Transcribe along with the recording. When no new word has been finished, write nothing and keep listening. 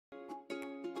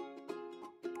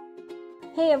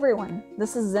Hey everyone,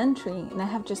 this is Zen Tree and I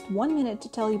have just 1 minute to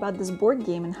tell you about this board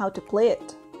game and how to play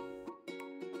it.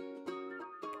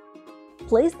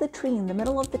 Place the tree in the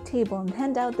middle of the table and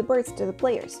hand out the birds to the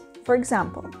players. For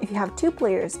example, if you have 2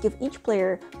 players, give each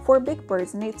player 4 big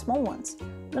birds and 8 small ones.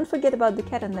 Don't forget about the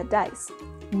cat and the dice.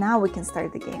 Now we can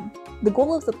start the game. The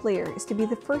goal of the player is to be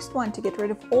the first one to get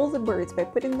rid of all the birds by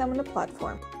putting them on a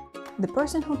platform. The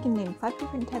person who can name 5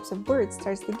 different types of birds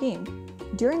starts the game.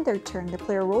 During their turn, the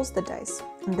player rolls the dice,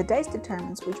 and the dice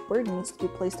determines which bird needs to be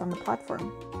placed on the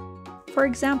platform. For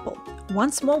example,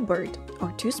 1 small bird,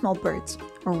 or 2 small birds,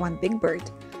 or 1 big bird,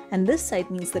 and this side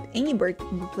means that any bird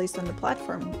can be placed on the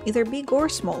platform, either big or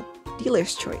small,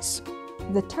 dealer's choice.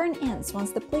 The turn ends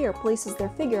once the player places their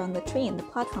figure on the tree and the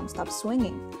platform stops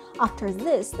swinging. After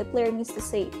this, the player needs to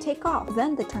say, "Take off,"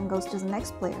 then the turn goes to the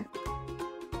next player.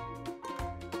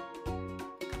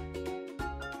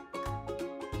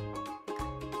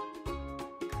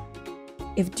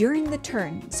 If during the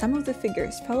turn some of the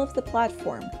figures fell off the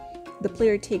platform, the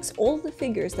player takes all the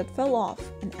figures that fell off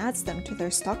and adds them to their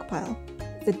stockpile.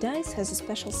 The dice has a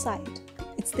special side.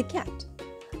 It's the cat.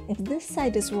 If this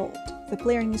side is rolled, the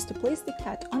player needs to place the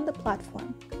cat on the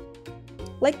platform,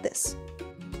 like this.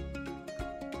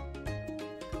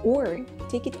 Or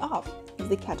take it off if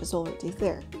the cat is already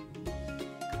there.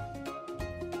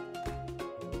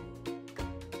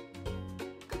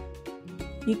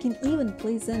 You can even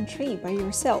play Zen Tree by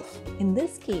yourself. In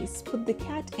this case, put the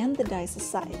cat and the dice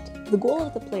aside. The goal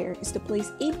of the player is to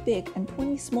place 8 big and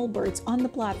 20 small birds on the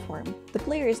platform. The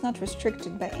player is not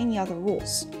restricted by any other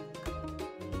rules.